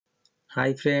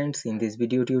Hi friends, in this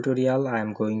video tutorial I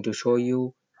am going to show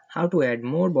you how to add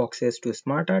more boxes to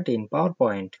SmartArt in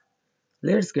PowerPoint.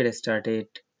 Let's get started.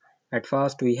 At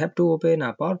first we have to open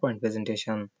a PowerPoint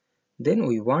presentation. Then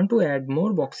we want to add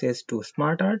more boxes to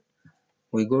SmartArt.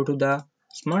 We go to the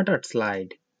SmartArt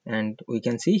slide and we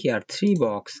can see here three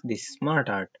boxes, this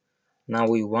SmartArt. Now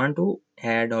we want to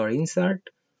add or insert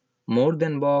more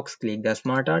than box. Click the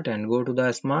SmartArt and go to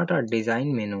the SmartArt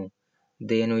design menu.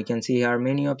 Then we can see here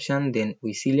many options. Then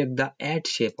we select the add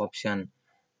shape option.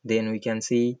 Then we can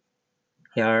see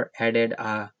here added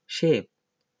a shape.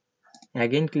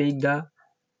 Again click the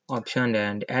option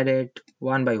and add it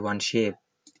one by one shape.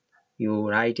 You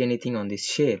write anything on this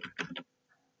shape.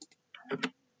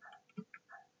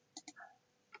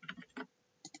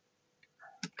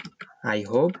 I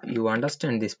hope you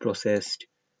understand this process.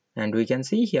 And we can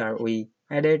see here we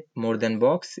added more than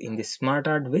box in this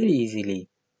SmartArt very easily.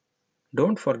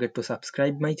 Don't forget to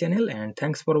subscribe my channel and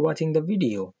thanks for watching the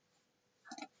video.